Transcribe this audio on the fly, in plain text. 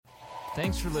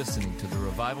Thanks for listening to the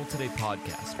Revival Today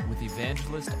podcast with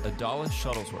evangelist Adalis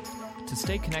Shuttlesworth. To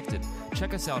stay connected,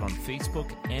 check us out on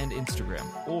Facebook and Instagram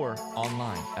or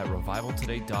online at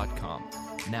revivaltoday.com.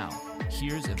 Now,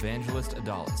 here's evangelist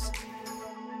Adalis.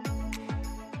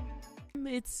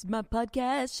 It's my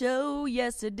podcast show.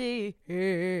 Yes, it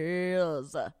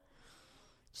is.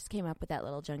 Just came up with that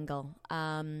little jingle.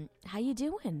 How you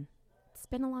doing? It's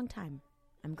been a long time.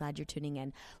 I'm glad you're tuning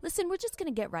in. Listen, we're just going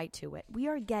to get right to it. We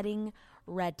are getting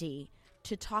ready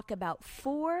to talk about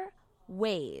 4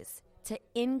 ways to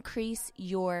increase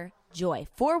your joy.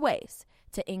 4 ways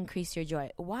to increase your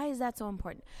joy. Why is that so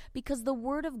important? Because the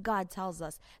Word of God tells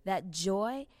us that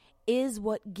joy is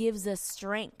what gives us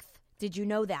strength. Did you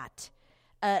know that?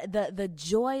 The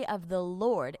joy of the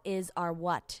Lord is our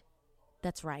what?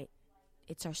 That's right.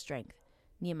 It's our strength.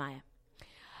 Nehemiah.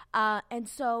 And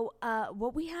so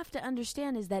what we have to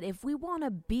understand is that if we want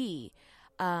to be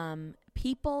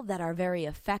people that are very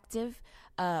effective,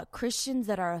 Christians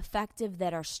that are effective,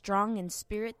 that are strong in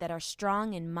spirit, that are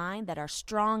strong in mind, that are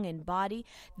strong in body,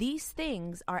 these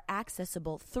things are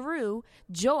accessible through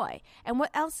joy. And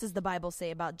what else does the Bible say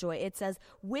about joy? It says,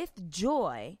 with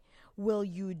joy will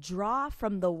you draw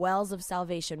from the wells of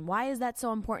salvation. Why is that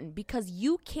so important? Because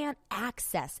you can't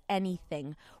access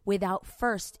anything without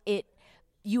first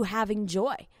you having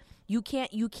joy. You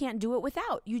can't do it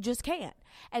without. You just can't.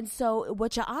 And so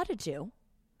what you ought to do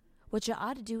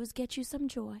is get you some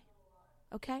joy.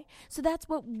 Okay? So that's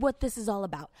what this is all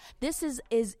about. This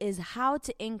is how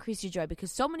to increase your joy,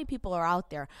 because so many people are out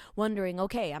there wondering,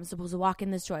 okay, I'm supposed to walk in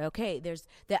this joy. Okay,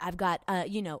 I've got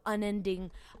an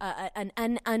unending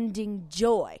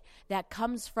joy that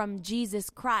comes from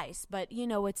Jesus Christ, but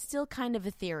it's still kind of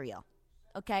ethereal.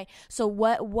 Okay, so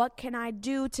what can I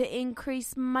do to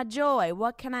increase my joy?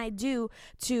 What can I do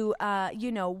to,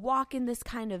 walk in this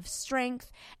kind of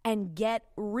strength and get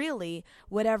really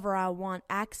whatever I want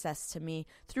access to me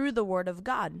through the Word of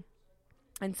God?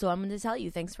 And so I'm going to tell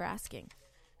you, thanks for asking.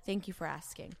 Thank you for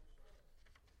asking.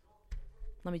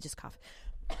 Let me just cough.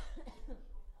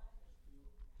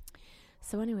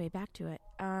 So anyway, back to it.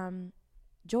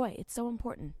 Joy, it's so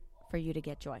important for you to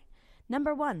get joy.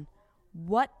 Number 1.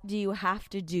 What do you have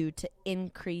to do to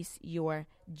increase your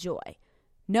joy?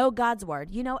 Know God's word.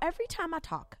 Every time I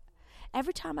talk, I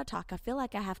feel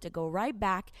like I have to go right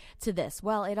back to this.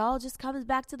 Well, it all just comes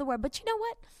back to the word. But you know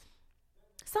what?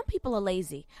 Some people are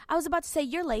lazy. I was about to say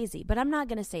you're lazy, but I'm not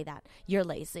going to say that. You're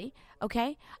lazy,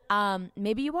 okay?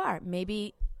 Maybe you are.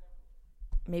 Maybe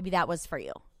that was for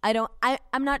you.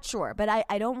 I'm not sure, but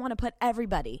I don't want to put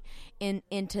everybody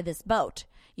into this boat,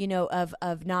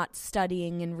 of not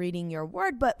studying and reading your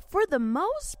word. But for the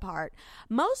most part,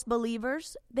 most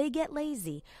believers, they get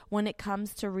lazy when it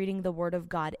comes to reading the Word of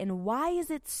God. And why is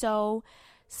it so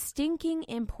stinking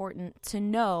important to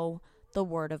know the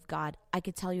Word of God? I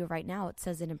could tell you right now, it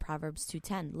says it in Proverbs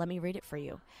 2:10. Let me read it for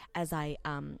you as I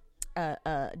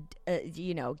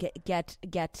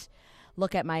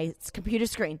look at my computer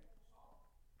screen.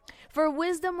 For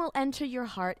wisdom will enter your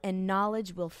heart, and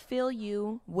knowledge will fill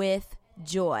you with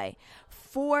joy.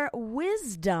 For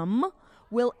wisdom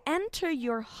will enter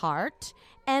your heart,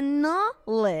 and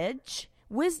knowledge,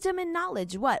 wisdom and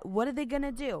knowledge, what are they going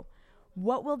to do?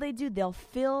 What will they do? They'll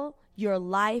fill your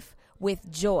life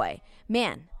with joy.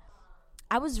 Man,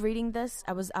 I was reading this.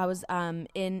 I was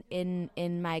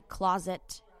in my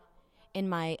closet, in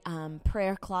my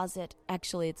prayer closet.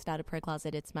 Actually, it's not a prayer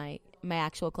closet. It's my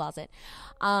actual closet.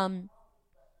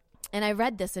 And I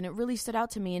read this, and it really stood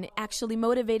out to me, and it actually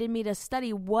motivated me to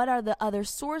study what are the other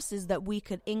sources that we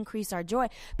could increase our joy,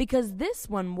 because this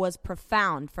one was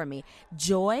profound for me.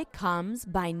 Joy comes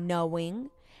by knowing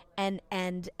and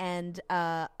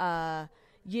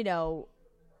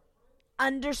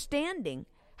understanding,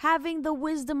 having the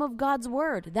wisdom of God's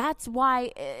word. That's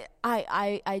why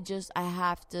I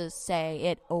have to say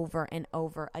it over and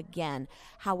over again,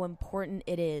 how important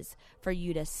it is for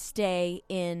you to stay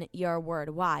in your word.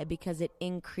 Why? Because it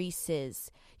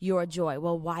increases your joy.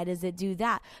 Well, why does it do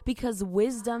that? Because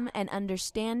wisdom and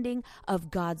understanding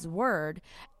of God's word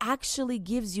actually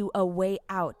gives you a way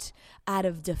out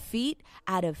of defeat,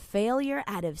 out of failure,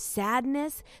 out of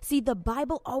sadness. See, the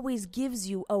Bible always gives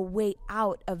you a way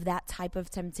out of that type of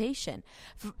temptation.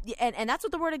 And that's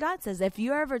what the Word of God says. If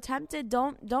you're ever tempted,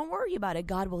 don't worry about it.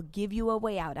 God will give you a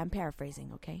way out. I'm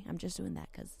paraphrasing, okay? I'm just doing that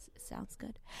because it sounds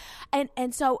good.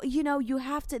 And so, you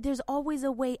have to, there's always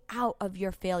a way out of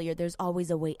your failure. There's always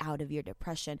a way out of your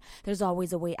depression. There's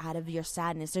always a way out of your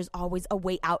sadness. There's always a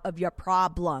way out of your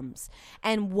problems.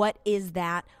 And what is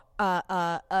that?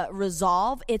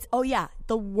 resolve. It's, oh yeah,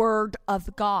 the word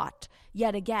of God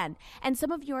yet again. And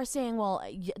some of you are saying, well,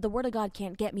 the word of God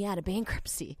can't get me out of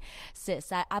bankruptcy,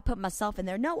 sis. I put myself in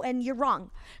there. No, and you're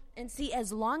wrong. And see,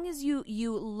 as long as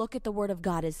you look at the word of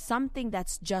God as something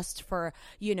that's just for,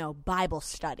 Bible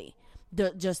study,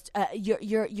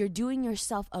 you're doing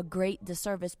yourself a great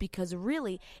disservice, because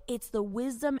really it's the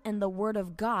wisdom and the word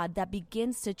of God that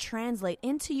begins to translate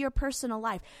into your personal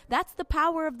life. That's the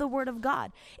power of the word of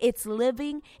God. It's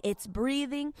living, it's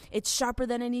breathing, it's sharper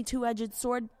than any two-edged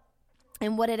sword.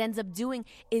 And what it ends up doing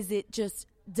is it just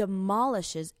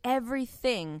demolishes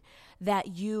everything that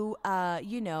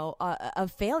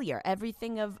of failure,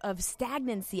 everything of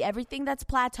stagnancy, everything that's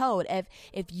plateaued.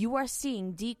 If you are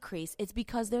seeing decrease, it's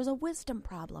because there's a wisdom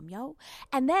problem, yo.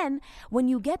 And then when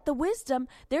you get the wisdom,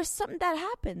 there's something that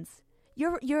happens.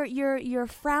 Your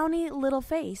frowny little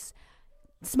face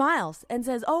smiles and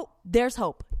says, "Oh, there's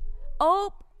hope.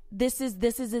 Oh, this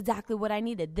is exactly what I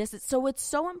needed." So it's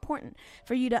so important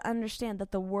for you to understand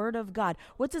that the word of God,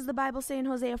 what does the Bible say in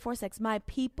Hosea 4:6? My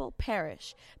people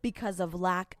perish because of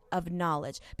lack of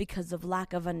knowledge, because of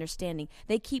lack of understanding.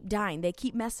 They keep dying. They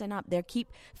keep messing up. They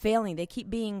keep failing. They keep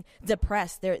being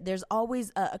depressed. There's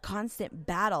always a constant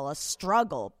battle, a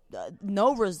struggle,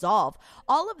 no resolve.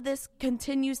 All of this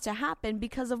continues to happen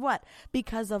because of what?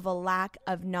 Because of a lack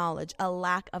of knowledge, a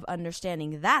lack of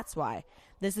understanding. That's why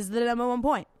this is the number one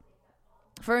point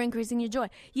for increasing your joy.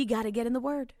 You got to get in the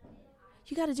word.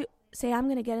 You got to say, I'm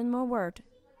going to get in my word.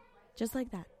 Just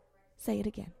like that. Say it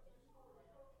again.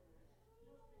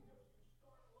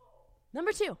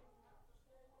 Number 2.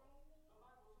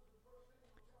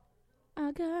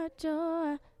 I got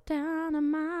joy down in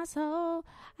my soul.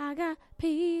 I got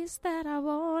peace that I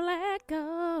won't let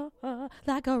go.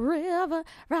 Like a river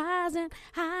rising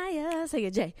higher. Say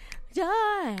it, Jay.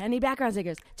 Joy. Any background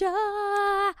singers? Joy.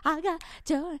 I got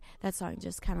joy. That song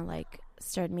just kind of like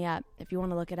stirred me up. If you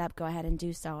want to look it up, go ahead and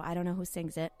do so. I don't know who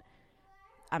sings it.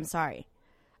 I'm sorry.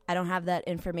 I don't have that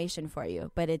information for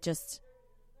you, but it just,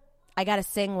 I got to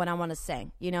sing what I want to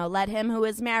sing. Let him who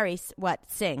is married,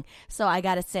 sing. So I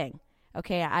got to sing.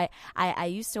 Okay, I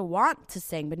used to want to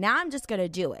sing, but now I'm just going to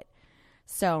do it.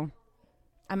 So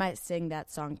I might sing that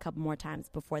song a couple more times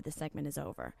before the segment is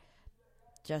over,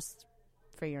 just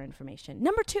for your information.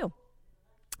 Number 2.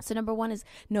 So number 1 is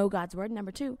know God's word.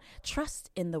 Number 2,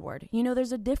 trust in the word.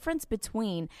 There's a difference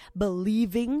between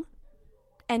believing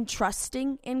and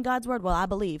trusting in God's word. Well, I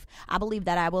believe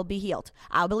that I will be healed.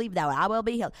 I believe that I will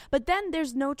be healed. But then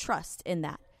there's no trust in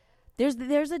that.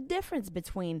 There's a difference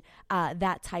between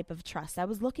that type of trust. I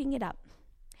was looking it up.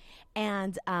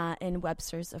 And in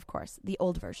Webster's, of course, the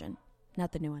old version,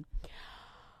 not the new one.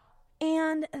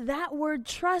 And that word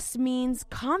trust means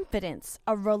confidence,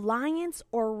 a reliance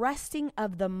or resting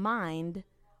of the mind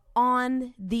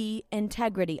on the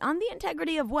integrity. On the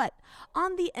integrity of what?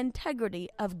 On the integrity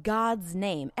of God's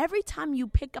name. Every time you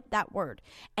pick up that word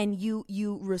and you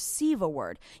receive a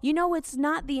word, it's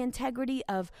not the integrity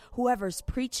of whoever's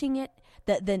preaching it.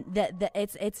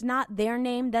 It's not their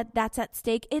name that's at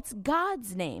stake. It's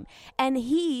God's name. And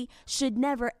he should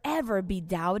never, ever be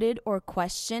doubted or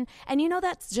questioned. And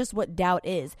that's just what doubt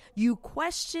is. You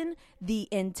question the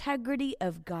integrity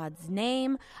of God's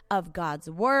name, of God's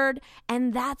word.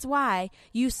 And that's why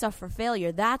you suffer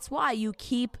failure. That's why you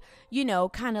keep,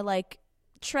 kind of like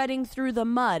treading through the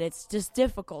mud. It's just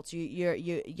difficult.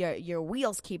 Your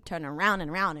wheels keep turning round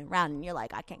and round and round, and you're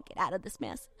like, I can't get out of this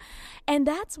mess. And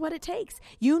that's what it takes.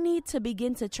 You need to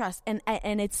begin to trust, and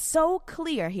it's so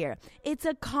clear here. It's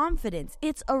a confidence.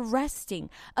 It's a resting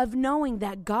of knowing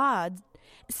that God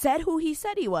said who he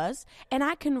said he was, and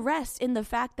I can rest in the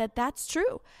fact that that's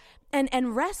true.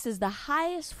 And rest is the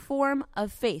highest form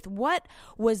of faith. What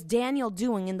was Daniel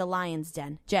doing in the lion's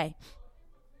den? Jay?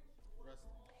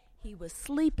 He was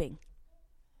sleeping.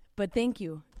 But thank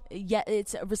you. Yeah,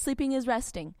 sleeping is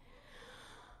resting.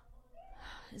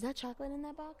 Is that chocolate in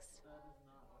that box? That is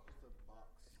not. It's a box.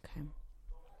 Okay.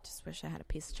 Just wish I had a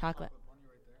piece of chocolate.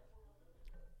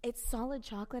 It's solid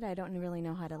chocolate. I don't really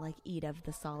know how to eat of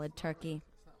the solid turkey.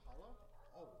 It's not hollow?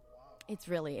 Oh,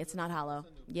 wow. It's not hollow.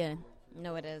 Yeah.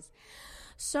 No, it is.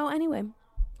 So anyway,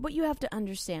 what you have to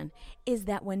understand is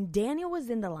that when Daniel was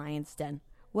in the lion's den,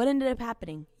 what ended up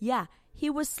happening? Yeah, he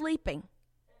was sleeping.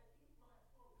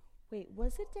 Wait,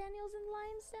 was it Daniel's in the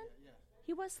lion's den? Yeah.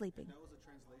 He was sleeping. That was a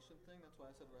translation thing. That's why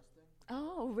I said resting.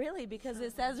 Oh, really? Because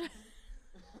it says... It's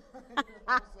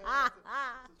a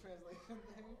translation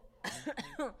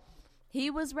thing. He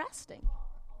was resting.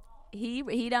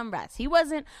 He done rest. He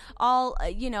wasn't all,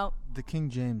 The King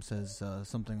James says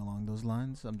something along those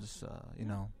lines. I'm just,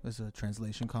 there's a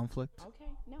translation conflict. Okay.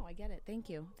 No, I get it. Thank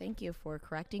you. Thank you for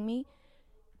correcting me.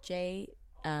 Jay,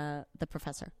 the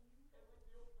professor.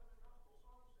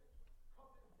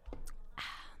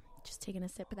 Just taking a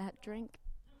sip of that drink.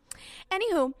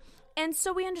 Anywho, and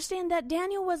so we understand that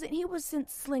Daniel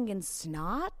wasn't slinging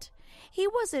snot. He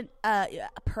wasn't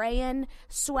praying,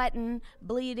 sweating,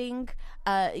 bleeding,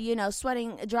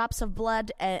 sweating drops of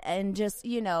blood and just,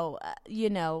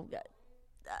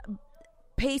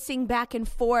 pacing back and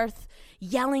forth,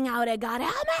 yelling out at God,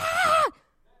 "Help me!"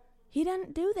 He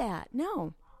didn't do that.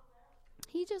 No.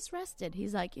 He just rested.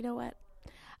 He's like, you know what?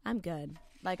 I'm good.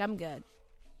 I'm good.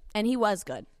 And he was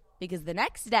good. Because the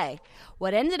next day,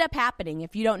 what ended up happening,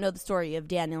 if you don't know the story of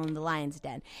Daniel in the lion's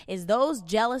den, is those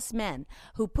jealous men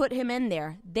who put him in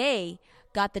there, they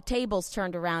got the tables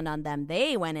turned around on them.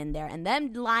 They went in there, and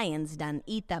them lions done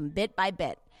eat them bit by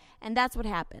bit. And that's what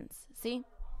happens. See?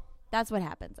 That's what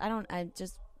happens.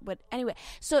 Anyway,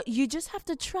 so you just have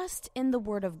to trust in the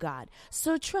word of God.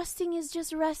 So trusting is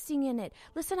just resting in it.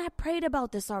 Listen, I prayed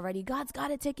about this already. God's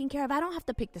got it taken care of. I don't have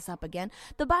to pick this up again.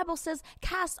 The Bible says,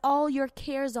 cast all your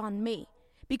cares on me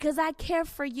because I care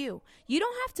for you. You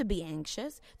don't have to be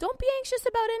anxious. Don't be anxious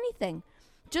about anything.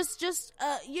 Just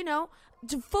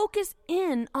to focus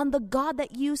in on the God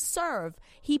that you serve.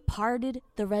 He parted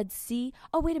the Red Sea.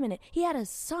 Oh, wait a minute. He had a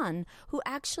son who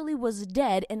actually was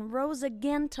dead and rose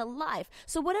again to life.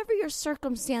 So whatever your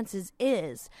circumstances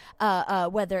is,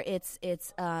 whether it's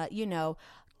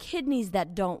kidneys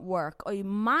that don't work or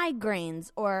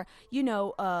migraines or,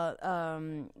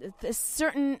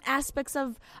 certain aspects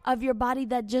of your body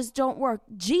that just don't work.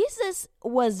 Jesus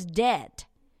was dead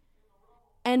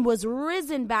and was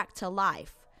risen back to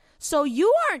life. So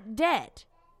you aren't dead.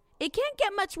 It can't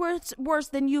get much worse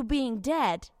than you being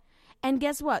dead. And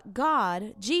guess what?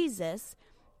 God, Jesus,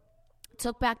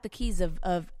 took back the keys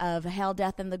of hell,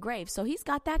 death, and the grave. So he's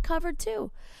got that covered too.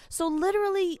 So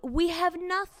literally, we have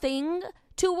nothing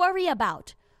to worry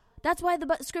about. That's why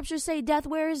the scriptures say, death,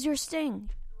 where is your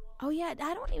sting? Oh yeah,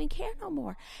 I don't even care no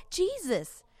more.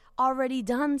 Jesus already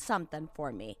done something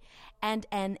for me. And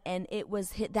it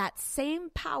was that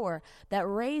same power that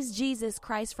raised Jesus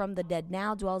Christ from the dead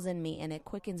now dwells in me, and it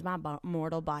quickens my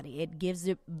mortal body.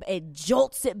 It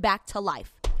jolts it back to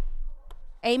life.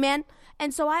 Amen.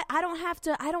 And so I don't have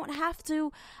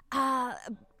to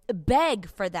beg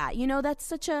for that.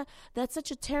 That's such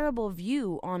a terrible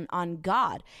view on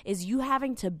God, is you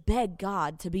having to beg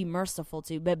God to be merciful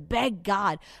to, but beg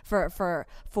God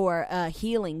for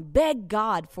healing, beg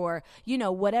God for,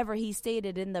 whatever he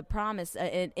stated in the promise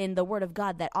in the word of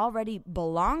God that already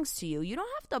belongs to you. You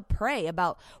don't have to pray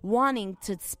about wanting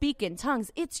to speak in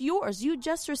tongues. It's yours. You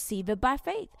just receive it by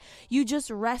faith. You just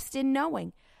rest in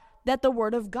knowing that the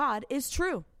word of God is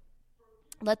true.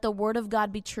 Let the word of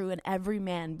God be true and every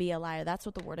man be a liar. That's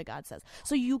what the word of God says.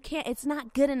 So it's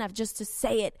not good enough just to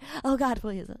say it. Oh God,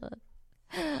 please.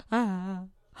 I'm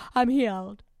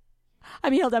healed.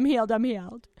 I'm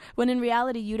healed. When in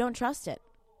reality, you don't trust it.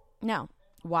 No.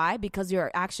 Why? Because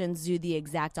your actions do the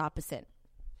exact opposite.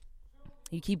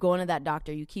 You keep going to that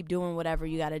doctor. You keep doing whatever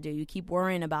you got to do. You keep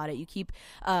worrying about it. You keep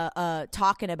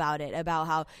talking about it, about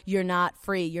how you're not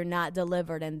free, you're not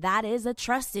delivered. And that is a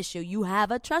trust issue. You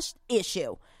have a trust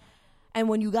issue. And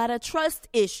when you got a trust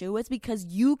issue, it's because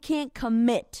you can't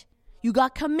commit. You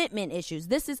got commitment issues.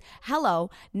 This is, hello,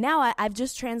 now I've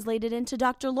just translated into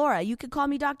Dr. Laura. You could call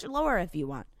me Dr. Laura if you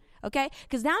want, okay?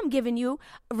 Because now I'm giving you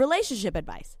relationship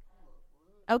advice,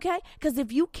 okay? Because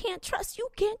if you can't trust, you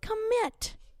can't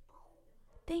commit.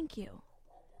 Thank you.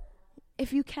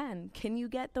 If you can you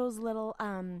get those little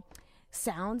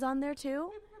sounds on there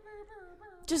too?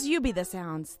 Just you be the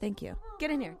sounds. Thank you.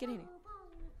 Get in here.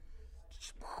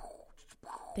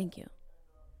 Thank you.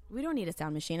 We don't need a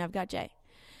sound machine. I've got Jay.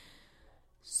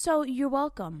 So you're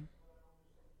welcome.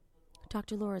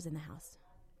 Dr. Laura's in the house,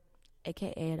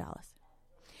 aka Adalis.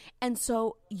 And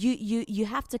so you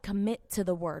have to commit to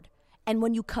the word. And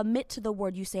when you commit to the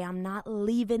word, you say, I'm not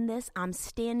leaving this. I'm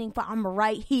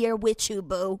right here with you,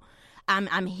 boo.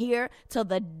 I'm here till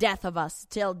the death of us,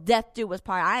 till death do us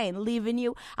part. I ain't leaving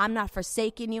you. I'm not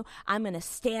forsaking you. I'm going to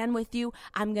stand with you.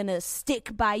 I'm going to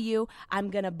stick by you. I'm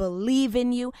going to believe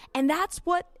in you. And that's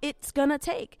what it's going to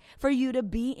take for you to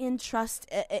be in trust,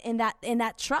 in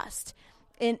that trust.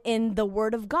 In the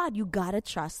word of God. You got to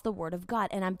trust the word of God.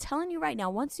 And I'm telling you right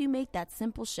now, once you make that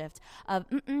simple shift of,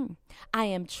 I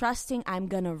am trusting, I'm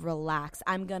going to relax,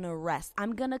 I'm going to rest,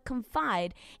 I'm going to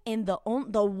confide in the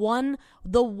one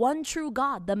true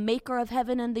God, the maker of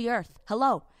heaven and the earth.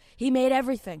 Hello. He made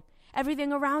everything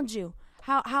around you.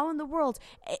 How in the world,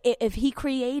 if he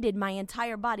created my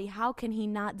entire body, how can he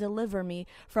not deliver me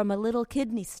from a little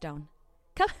kidney stone?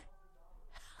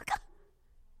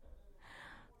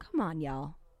 Come on,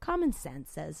 y'all. Common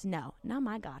sense says, no, not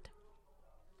my God.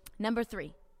 Number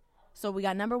 3. So we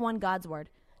got number 1, God's word.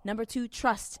 Number 2,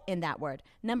 trust in that word.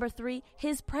 Number 3,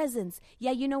 his presence. Yeah,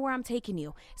 you know where I'm taking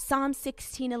you. Psalm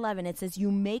 16:11, it says,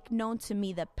 you make known to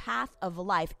me the path of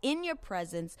life. In your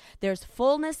presence, there's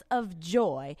fullness of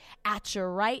joy. At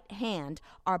your right hand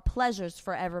are pleasures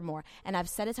forevermore. And I've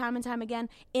said it time and time again,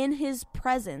 in his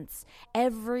presence,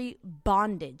 every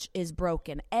bondage is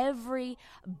broken. Every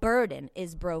burden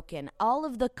is broken. All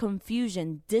of the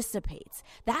confusion dissipates.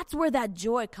 That's where that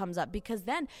joy comes up, because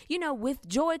then, with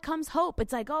joy comes hope.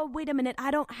 It's like, oh, wait a minute,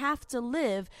 I don't have to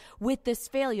live with this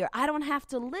failure. I don't have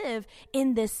to live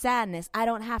in this sadness. I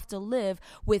don't have to live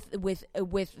with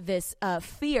this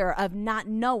fear of not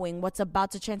knowing what's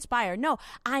about to transpire. No,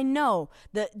 I know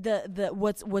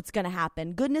what's going to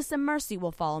happen. Goodness and mercy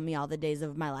will follow me all the days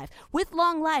of my life. With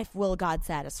long life will God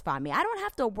satisfy me. I don't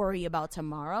have to worry about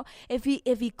tomorrow. If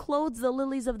he clothes the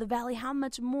lilies of the valley, how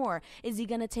much more is he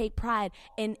going to take pride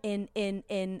in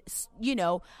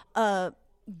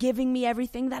giving me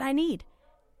everything that I need?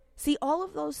 See, all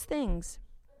of those things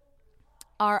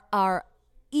are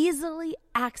easily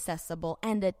accessible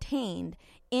and attained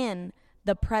in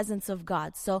the presence of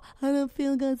God. So I don't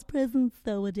feel God's presence,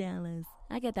 though, Dallas.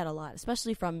 I get that a lot,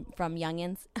 especially from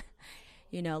youngins,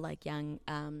 like young,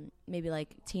 maybe like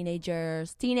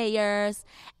teenagers,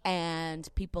 and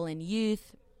people in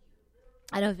youth.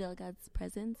 I don't feel God's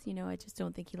presence. I just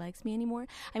don't think he likes me anymore.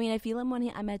 I mean, I feel him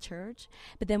when I'm at church,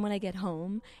 but then when I get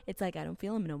home, it's like I don't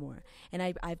feel him no more. And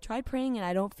I've tried praying, and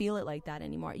I don't feel it like that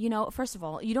anymore. First of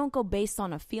all, you don't go based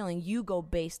on a feeling. You go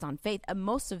based on faith. And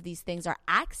most of these things are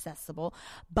accessible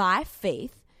by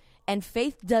faith. And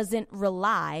faith doesn't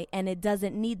rely, and it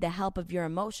doesn't need the help of your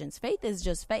emotions. Faith is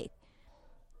just faith.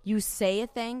 You say a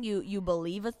thing, you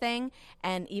believe a thing,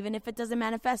 and even if it doesn't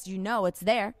manifest, it's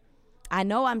there. I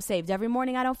know I'm saved. Every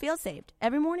morning I don't feel saved.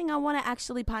 Every morning I want to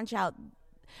actually punch out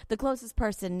the closest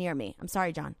person near me. I'm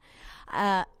sorry, John.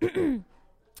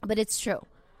 But it's true.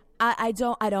 I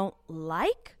don't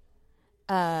like,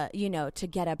 to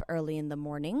get up early in the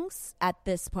mornings at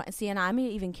this point. See, and I'm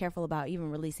even careful about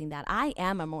even releasing that. I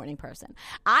am a morning person.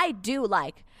 I do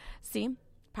like,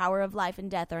 power of life and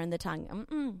death are in the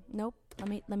tongue. Nope.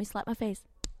 Let me slap my face.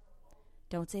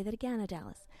 Don't say that again,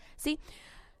 Dallas. See,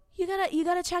 You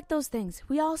gotta check those things.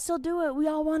 We all still do it. We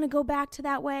all want to go back to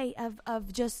that way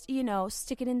of just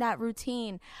sticking in that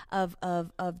routine of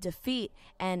defeat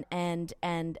and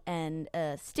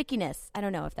stickiness. I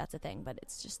don't know if that's a thing, but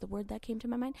it's just the word that came to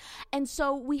my mind. And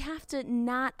so we have to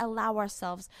not allow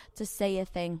ourselves to say a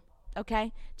thing.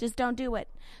 Okay, just don't do it.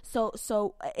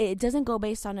 So it doesn't go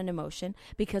based on an emotion,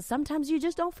 because sometimes you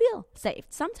just don't feel safe.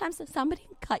 Sometimes somebody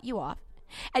cut you off,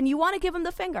 and you want to give them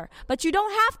the finger, but you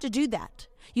don't have to do that.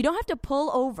 You don't have to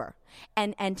pull over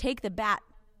and take the bat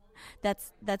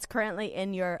that's currently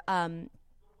in your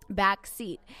back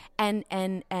seat and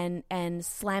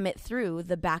slam it through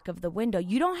the back of the window.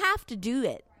 You don't have to do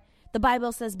it. The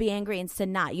Bible says be angry and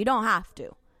sin not. You don't have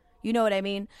to. You know what I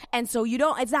mean? And so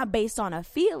it's not based on a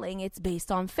feeling, it's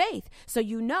based on faith. So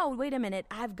wait a minute,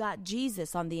 I've got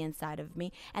Jesus on the inside of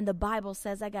me, and the Bible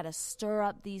says I got to stir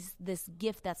up this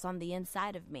gift that's on the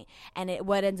inside of me. And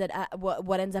what ends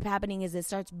up happening is it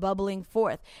starts bubbling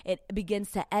forth. It begins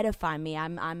to edify me.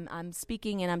 I'm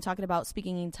speaking, and I'm talking about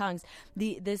speaking in tongues.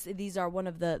 These are one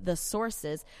of the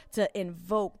sources to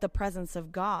invoke the presence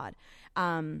of God.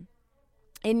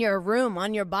 In your room,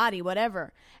 on your body,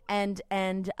 whatever. And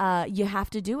you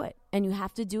have to do it. And you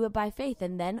have to do it by faith.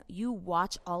 And then you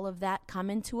watch all of that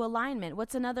come into alignment.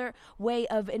 What's another way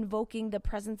of invoking the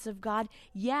presence of God?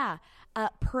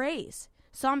 Praise.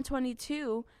 Psalm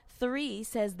 22:3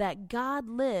 says that God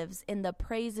lives in the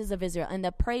praises of Israel.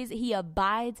 And he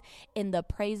abides in the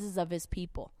praises of his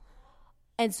people.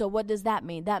 And so what does that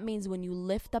mean? That means when you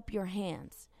lift up your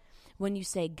hands, when you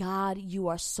say, God, you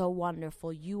are so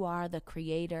wonderful. You are the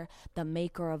creator, the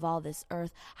maker of all this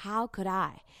earth. How could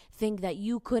I think that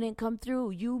you couldn't come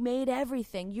through? You made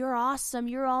everything. You're awesome.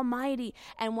 You're almighty.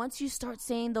 And once you start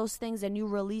saying those things and you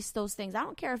release those things, I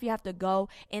don't care if you have to go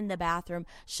in the bathroom,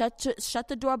 shut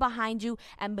the door behind you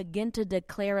and begin to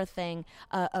declare a thing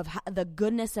of the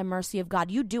goodness and mercy of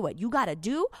God. You do it. You got to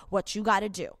do what you got to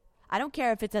do. I don't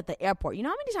care if it's at the airport. You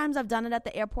know how many times I've done it at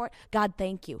the airport? God,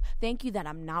 thank you. Thank you that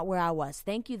I'm not where I was.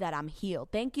 Thank you that I'm healed.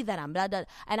 Thank you that I'm blah, blah.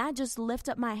 And I just lift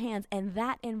up my hands, and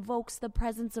that invokes the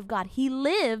presence of God. He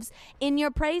lives in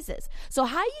your praises. So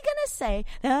how are you going to say,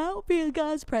 I don't feel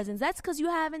God's presence? That's because you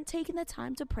haven't taken the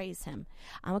time to praise him.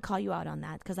 I'm going to call you out on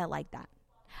that because I like that.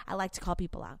 I like to call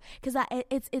people out because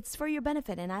it's for your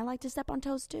benefit, and I like to step on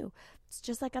toes too. It's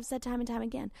just like I've said time and time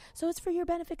again. So it's for your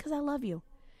benefit because I love you.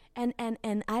 And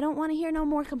I don't want to hear no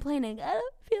more complaining. I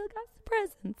don't feel God's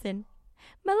presence in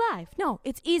my life. No,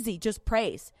 it's easy. Just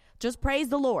praise. Just praise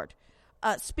the Lord.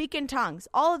 Speak in tongues.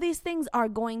 All of these things are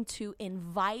going to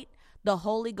invite the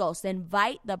Holy Ghost,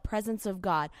 invite the presence of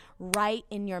God right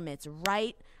in your midst,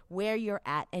 right where you're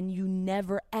at. And you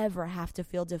never, ever have to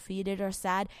feel defeated or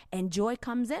sad. And joy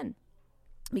comes in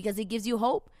because it gives you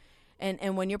hope.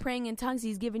 And when you're praying in tongues,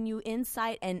 he's giving you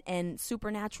insight and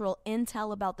supernatural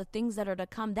intel about the things that are to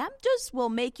come. That just will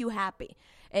make you happy.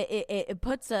 It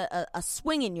puts a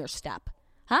swing in your step.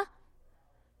 Huh?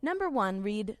 Number 1,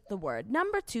 read the word.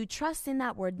 Number 2, trust in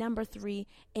that word. Number 3,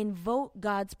 invoke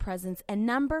God's presence. And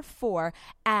number 4,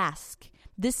 ask.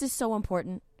 This is so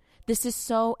important. This is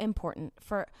so important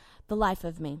for the life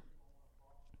of me.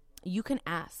 You can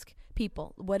ask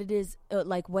people what it is,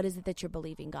 what is it that you're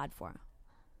believing God for?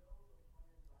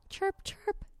 Chirp,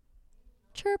 chirp,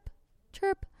 chirp,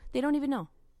 chirp. They don't even know.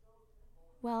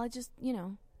 Well, I just,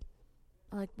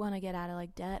 I want to get out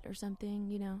of debt or something,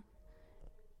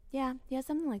 Yeah,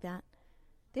 something like that.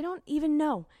 They don't even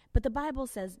know. But the Bible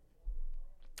says,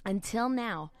 until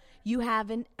now, you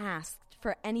haven't asked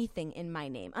for anything in my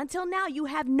name. Until now, you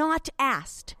have not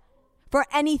asked for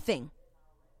anything.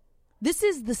 This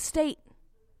is the state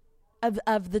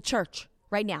of the church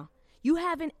right now. You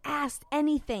haven't asked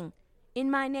anything in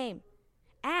my name.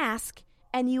 Ask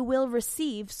and you will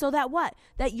receive, so that what?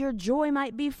 That your joy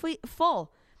might be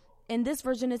full. In this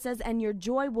version it says, and your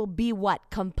joy will be what?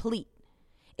 Complete.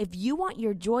 If you want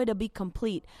your joy to be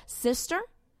complete, sister,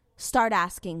 start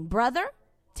asking. Brother,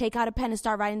 take out a pen and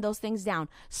start writing those things down.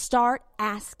 Start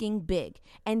asking big.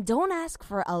 And don't ask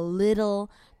for a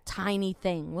little tiny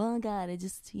thing. Well, God, I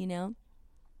just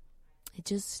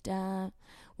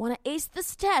want to ace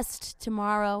this test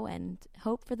tomorrow and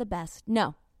hope for the best.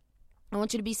 No, I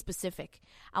want you to be specific.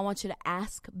 I want you to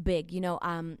ask big.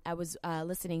 I was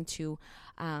listening to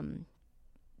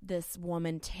this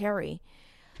woman, Terry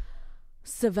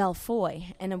Savelle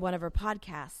Foy, in one of her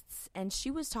podcasts, and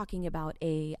she was talking about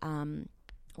a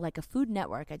Food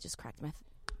Network. I just cracked my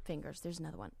fingers. There's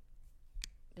another one.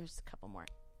 There's a couple more.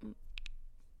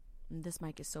 This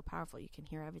mic is so powerful, you can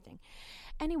hear everything.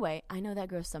 Anyway, I know that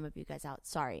grossed some of you guys out.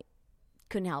 Sorry.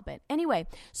 Couldn't help it. Anyway,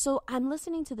 so I'm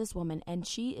listening to this woman, and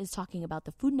she is talking about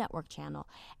the Food Network channel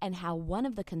and how one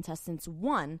of the contestants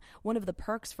won one of the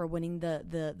perks for winning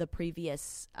the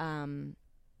previous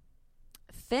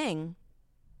thing.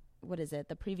 What is it?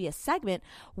 The previous segment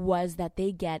was that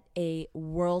they get a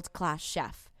world-class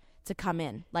chef to come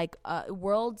in,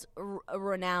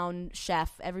 world-renowned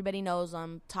chef. Everybody knows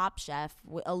him, top chef,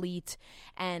 elite.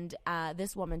 And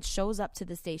this woman shows up to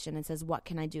the station and says, what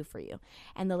can I do for you?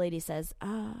 And the lady says,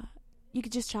 you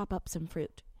could just chop up some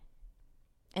fruit.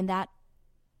 And that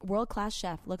world-class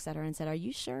chef looks at her and said, are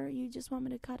you sure you just want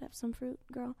me to cut up some fruit,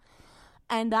 girl?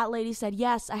 And that lady said,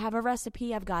 yes, I have a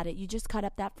recipe. I've got it. You just cut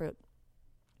up that fruit.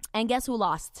 And guess who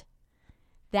lost?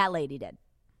 That lady did.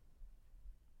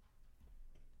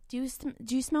 Do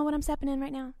you smell what I'm stepping in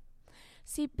right now?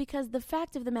 See, because the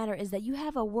fact of the matter is that you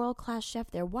have a world-class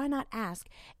chef there. Why not ask,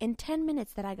 in 10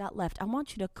 minutes that I got left, I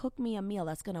want you to cook me a meal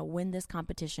that's going to win this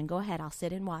competition. Go ahead. I'll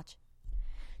sit and watch.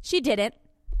 She did it.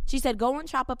 She said, go and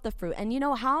chop up the fruit. And you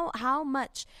know, how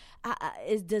much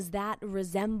does that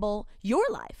resemble your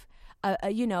life?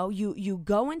 You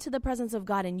go into the presence of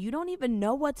God and you don't even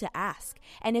know what to ask.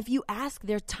 And if you ask,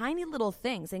 they're tiny little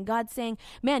things. And God's saying,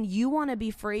 man, you want to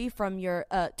be free from your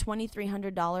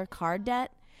 $2,300 card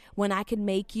debt when I can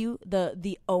make you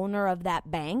the owner of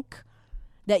that bank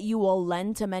that you will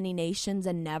lend to many nations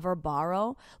and never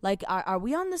borrow? Are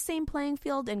we on the same playing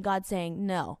field? And God's saying,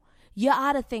 no, you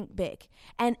ought to think big.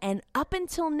 And up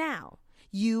until now,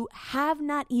 you have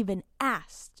not even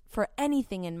asked for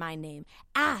anything in my name.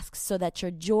 Ask so that your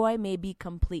joy may be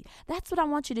complete. That's what I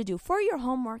want you to do for your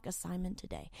homework assignment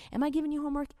today. Am I giving you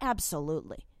homework?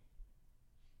 Absolutely.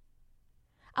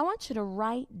 I want you to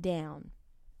write down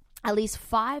at least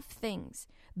 5 things,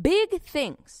 big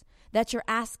things that you're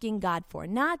asking God for.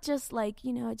 Not just I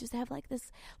just have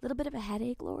this little bit of a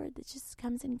headache, Lord, that just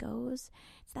comes and goes.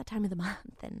 It's that time of the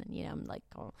month and, I'm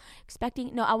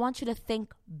expecting. No, I want you to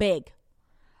think big.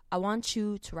 I want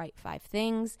you to write 5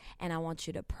 things, and I want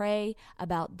you to pray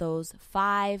about those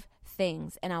 5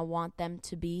 things, and I want them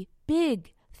to be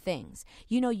big things.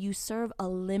 You serve a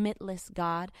limitless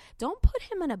God. Don't put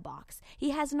him in a box.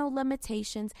 He has no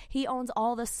limitations. He owns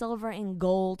all the silver and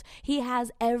gold. He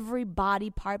has every body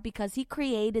part because he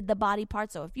created the body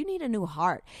part. So if you need a new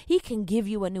heart, he can give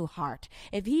you a new heart.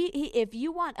 If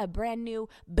you want a brand new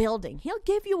building, he'll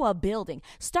give you a building.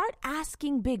 Start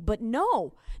asking big, but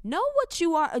know what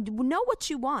you are, know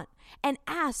what you want, and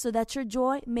ask so that your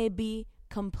joy may be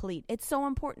complete. It's so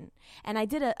important. And I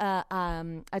did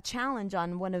a challenge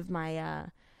on one of my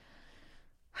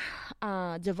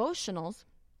devotionals.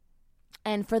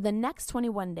 And for the next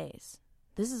 21 days,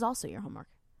 this is also your homework.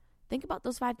 Think about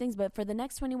those 5 things, but for the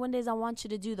next 21 days, I want you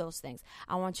to do those things.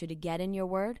 I want you to get in your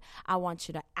word. I want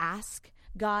you to ask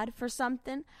God for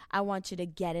something. I want you to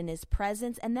get in his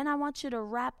presence. And then I want you to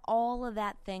wrap all of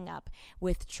that thing up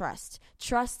with trust,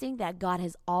 trusting that God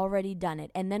has already done it.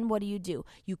 And then what do?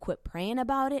 You quit praying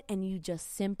about it and you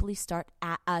just simply start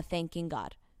thanking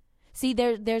God. See,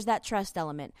 there's that trust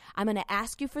element. I'm going to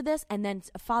ask you for this, and then,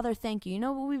 Father, thank you. You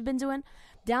know what we've been doing?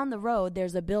 Down the road,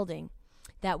 there's a building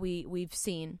that we've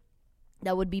seen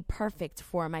that would be perfect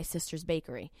for my sister's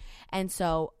bakery. And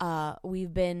so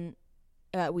we've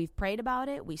prayed about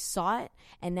it, we saw it,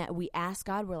 and that we asked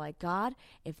God, we're like, God,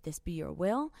 if this be your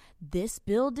will, this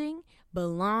building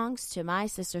belongs to my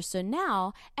sister. So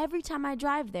now, every time I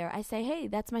drive there, I say, hey,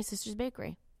 that's my sister's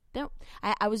bakery.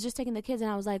 I was just taking the kids,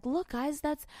 and I was like, look, guys,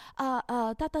 that's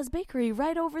Tata's bakery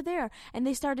right over there. And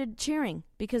they started cheering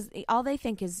because all they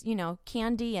think is,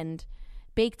 candy and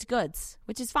baked goods,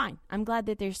 which is fine. I'm glad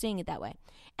that they're seeing it that way.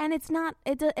 And it's not,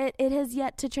 it has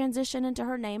yet to transition into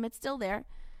her name. It's still there.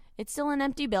 It's still an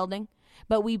empty building,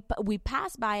 but we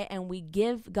pass by it and we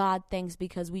give God thanks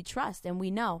because we trust and we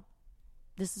know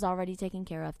this is already taken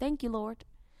care of. Thank you, Lord.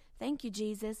 Thank you,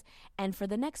 Jesus. And for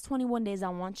the next 21 days, I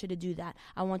want you to do that.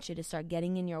 I want you to start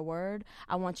getting in your word.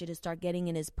 I want you to start getting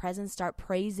in his presence. Start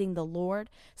praising the Lord,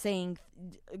 saying,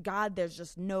 God, there's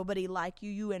just nobody like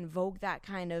you. You invoke that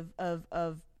kind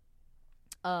of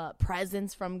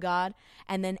presence from God,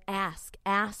 and then ask,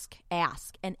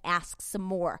 and ask some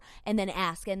more, and then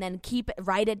ask, and then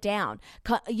write it down.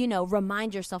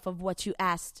 Remind yourself of what you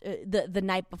asked the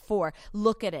night before.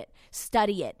 Look at it,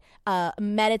 study it,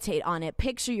 meditate on it.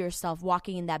 Picture yourself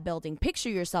walking in that building. Picture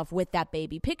yourself with that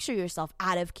baby. Picture yourself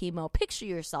out of chemo. Picture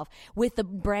yourself with a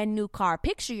brand new car.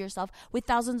 Picture yourself with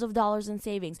thousands of dollars in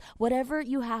savings. Whatever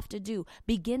you have to do,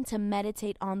 begin to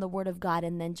meditate on the word of God,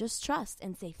 and then just trust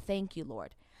and say, thank you, Lord.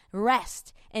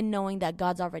 Rest in knowing that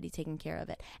God's already taken care of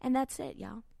it. And that's it,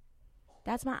 y'all.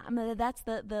 That's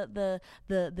the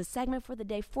segment for the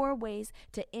day. 4 ways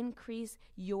to increase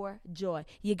your joy.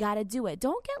 You got to do it.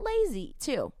 Don't get lazy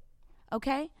too.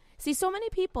 Okay? See, so many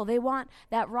people, they want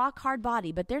that rock hard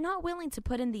body, but they're not willing to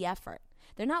put in the effort.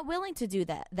 They're not willing to do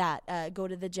that go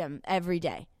to the gym every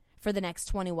day for the next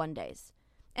 21 days.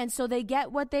 And so they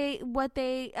get what they get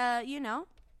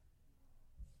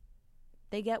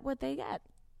what they get.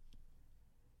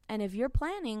 And if you're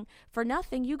planning for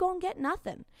nothing, you're going to get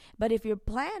nothing. But if you're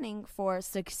planning for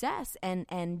success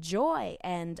and joy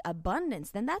and abundance,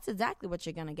 then that's exactly what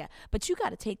you're going to get. But you got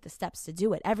to take the steps to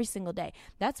do it every single day.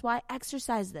 That's why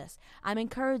exercise this. I'm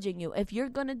encouraging you. If you're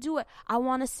going to do it, I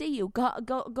want to see you. Go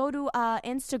to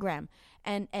Instagram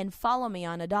and follow me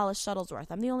on Adalis Shuttlesworth.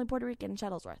 I'm the only Puerto Rican in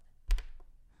Shuttlesworth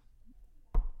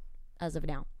as of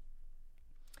now.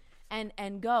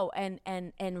 And go and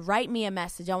write me a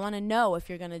message. I want to know if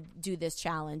you're going to do this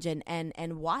challenge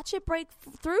and watch it break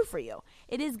through for you.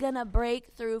 It is going to break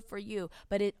through for you,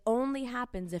 but it only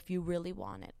happens if you really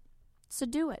want it. So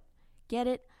do it. Get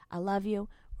it. I love you.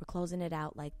 We're closing it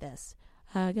out like this.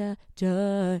 I got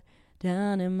joy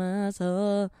down in my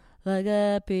soul, like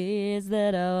a peace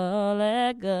that I won't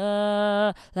let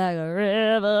go, like a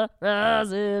river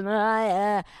rising my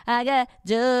air. I got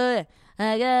joy.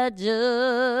 I got joy.